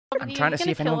I'm trying to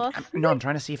see if anyone. No, I'm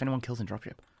trying to see if anyone kills in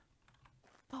Dropship.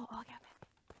 Oh, okay.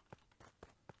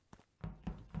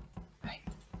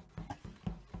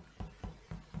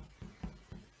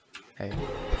 Hey.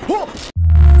 Whoa!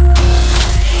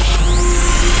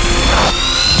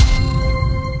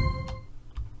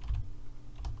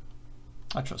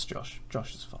 I trust Josh.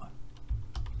 Josh is fine.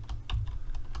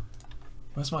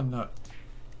 Where's my note?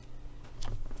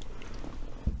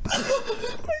 Are you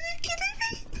kidding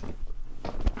me?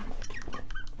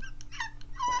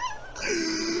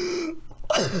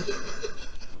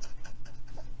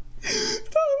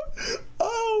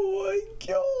 Oh my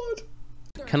god.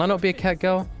 Can I not be a cat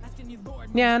girl?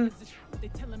 Nyan.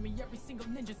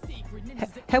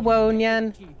 Hello,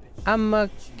 Nyan. I'm a...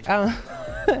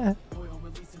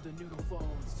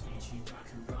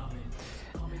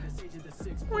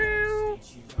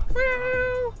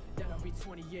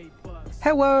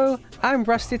 Hello, I'm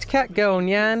Rustage Cat Girl,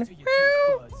 Nyan.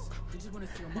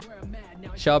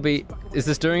 Shelby, is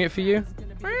this doing it for you?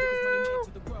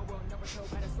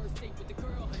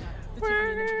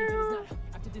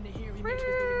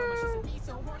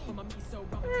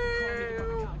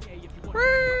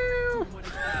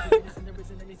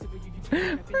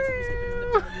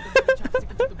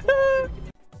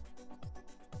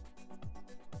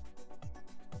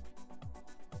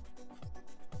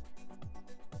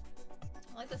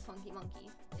 I like this Funky Monkey.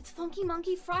 It's Funky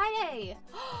Monkey Friday!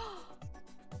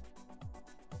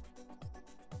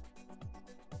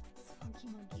 It's Funky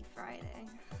Monkey Friday.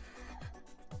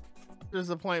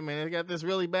 Disappointment. I got this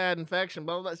really bad infection,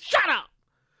 blah, blah, blah. Shut up!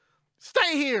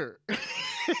 Stay here!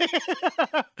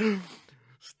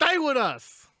 Stay with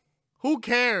us! Who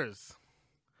cares?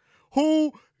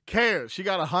 Who cares? She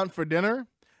got to hunt for dinner?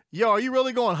 Yo, are you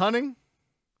really going hunting?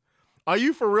 Are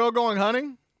you for real going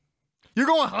hunting? You're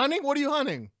going hunting? What are you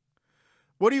hunting?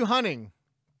 What are you hunting?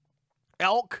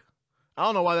 Elk? I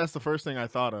don't know why that's the first thing I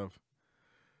thought of.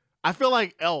 I feel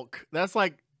like elk. That's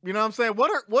like, you know what I'm saying?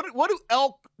 What do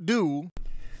elk do?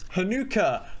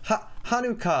 Hanukkah.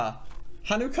 Hanukkah.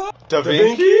 Hanukkah? Da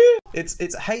Vinci? It's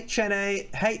H-N-A-H-A-N-U-K-K-A-H.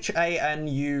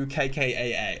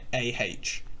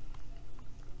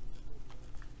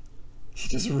 He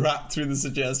just rapped through the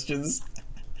suggestions.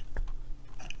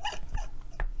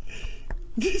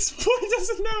 This boy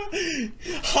doesn't know.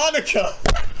 Hanukkah.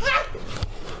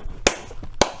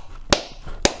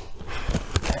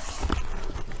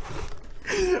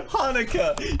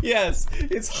 Hanukkah. Yes,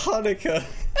 it's Hanukkah.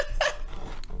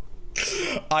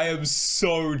 I am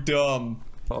so dumb.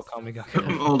 Oh, call me,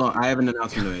 Hold on, I have an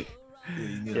announcement to make.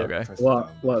 Okay.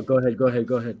 What? Go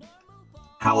ahead.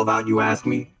 How about you ask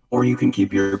me, or you can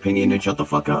keep your opinion and shut the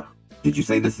fuck up? Did you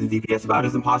say this is DPS about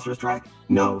his imposter's track?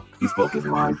 No, he spoke his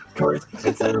mind, cursed,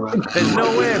 etc. There's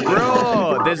no way,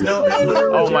 bro. There's no.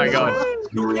 Oh my god.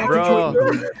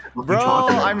 Bro,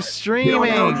 I'm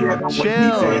streaming.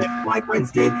 Chill. My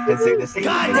friends did and say the same.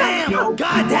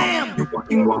 Goddamn!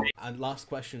 And last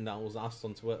question that was asked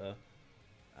on Twitter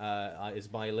is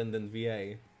by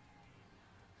LyndanVA.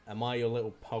 Am I your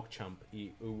little PogChamp?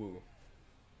 Ooh.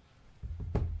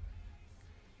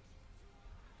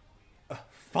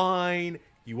 Fine,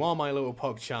 you are my little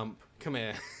PogChamp. Come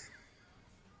here.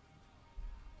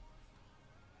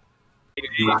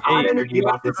 I energy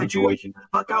about this situation.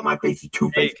 Fuck out my face, you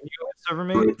two-faced. Can you server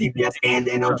me? DPS and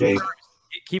NLJ.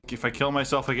 If I kill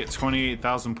myself, I get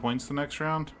 28,000 points the next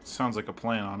round. Sounds like a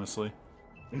plan, honestly.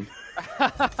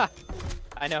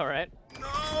 I know, right?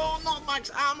 No, not max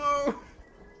ammo.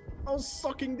 I was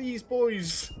sucking these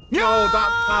boys. No,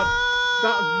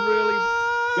 that's really.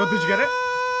 Yo, did you get it?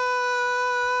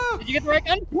 Did you get the right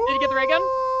gun? Did you get the right gun?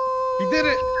 He did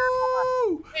it.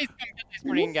 Please come get this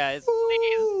green, guys.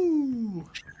 Please.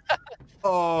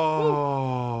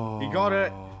 Oh. He got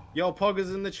it. Yo, Pog is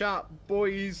in the chat,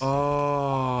 boys.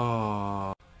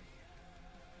 Oh.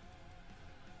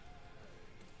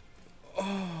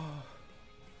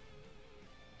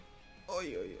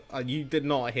 You did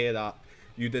not hear that.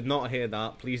 You did not hear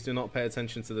that. Please do not pay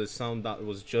attention to the sound that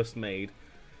was just made.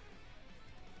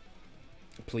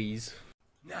 Please.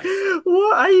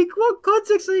 What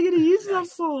context are you gonna use that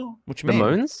for? What you mean? The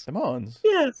moans? The moans?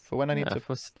 Yes. For when I need to.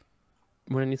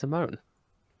 When I need to moan.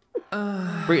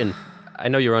 Britain, I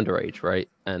know you're underage, right?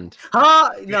 And No.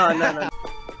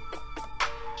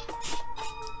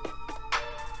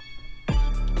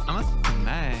 I'm a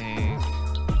snake.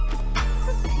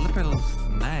 Slippery little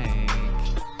snake.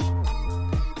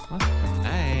 I'm a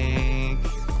snake.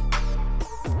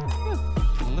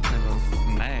 Slippery little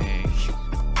snake.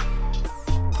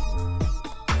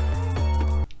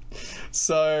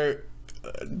 So,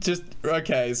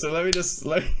 okay. So let me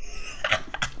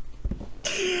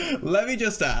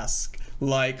just ask.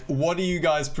 Like, what do you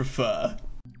guys prefer?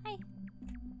 Hi.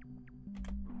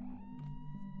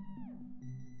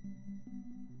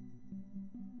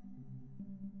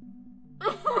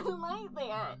 Like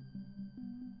that.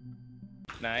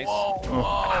 Nice. Whoa, whoa.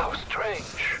 How strange.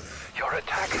 Your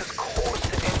attack has caused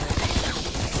the enemy to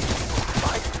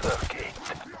fight the gate.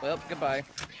 Well, goodbye.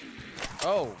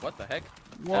 Oh, what the heck?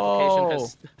 Whoa. Application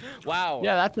has... Wow.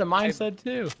 Yeah, that's what mine said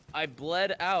too. I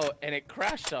bled out and it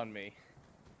crashed on me.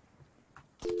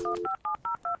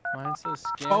 Mine says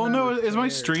skin. Oh no, is my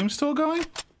stream still going?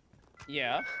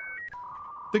 Yeah.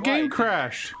 The game Right.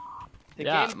 crashed. The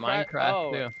Yeah, game mine crashed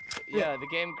oh, too. Yeah, the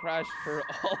game crashed for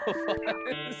all of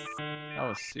us. That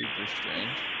was super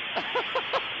strange. What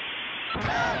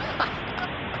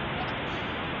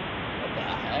the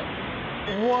heck?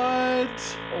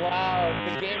 What? Wow,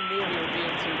 the game knew we were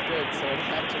being too good, so it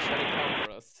had to shut it down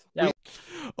for us. Yeah.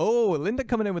 Oh, Linda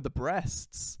coming in with the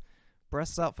breasts.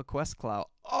 Breasts out for quest clout.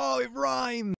 Oh, it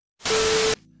rhymed.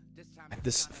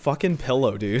 This fucking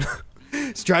pillow, dude.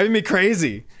 It's driving me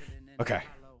crazy. Okay.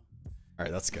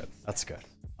 Alright, that's good. That's good.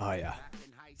 Oh yeah.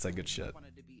 It's like good shit.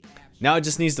 Now it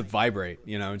just needs to vibrate,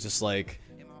 you know, just like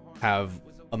have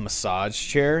a massage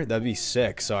chair. That'd be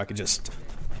sick. So I could just,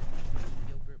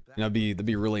 you know, that'd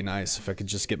be really nice if I could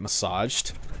just get massaged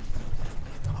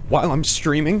while I'm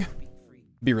streaming. It'd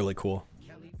be really cool.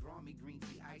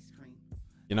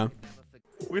 You know?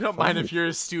 We don't mind if you're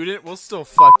a student. We'll still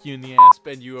fuck you in the ass,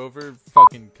 bend you over,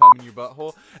 fucking come in your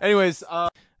butthole. Anyways,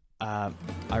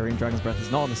 Irene Dragon's Breath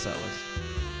is not on the set list.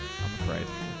 I'm afraid.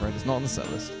 It's not on the set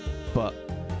list. But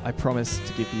I promise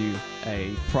to give you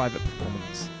a private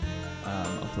performance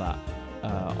of that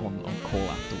on call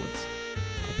afterwards.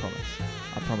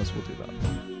 I promise we'll do that.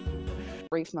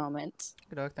 Brief moment.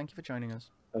 Good dog, thank you for joining us.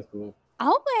 That's cool.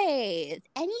 Always.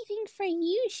 Anything for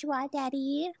you,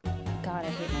 Shwabadi. God, I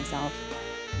hate myself.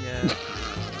 Yeah.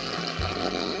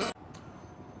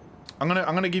 I'm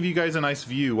gonna give you guys a nice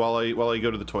view while I go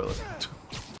to the toilet.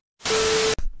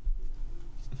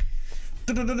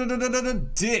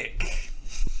 Dick.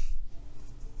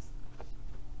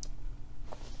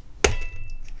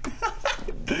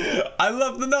 I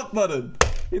love the nut button.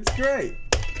 It's great.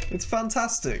 It's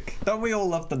fantastic. Don't we all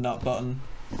love the nut button?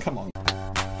 Come on.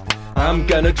 I'm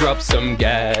gonna drop some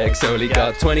gags. Only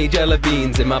got 20 jelly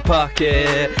beans in my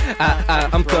pocket.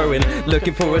 I'm throwing,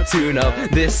 looking for a tune-up.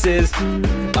 This is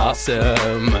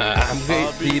awesome. I'm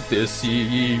the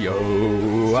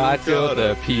CEO. I feel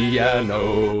the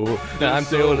piano. I'm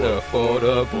still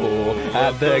affordable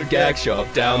at the gag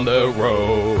shop down the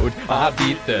road. I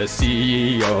beat the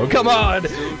CEO. Come on,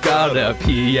 got a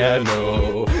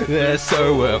piano. They're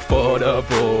so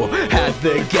affordable at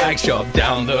the gag shop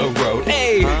down the road.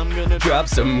 Hey, I'm gonna drop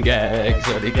some gags.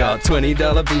 Only got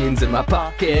 $20 beans in my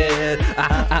pocket.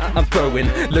 I'm throwing,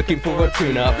 looking for a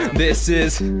tune-up. This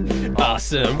is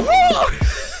awesome. Woo!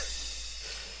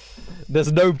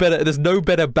 There's no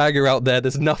better bagger out there.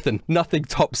 There's nothing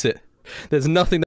tops it. There's nothing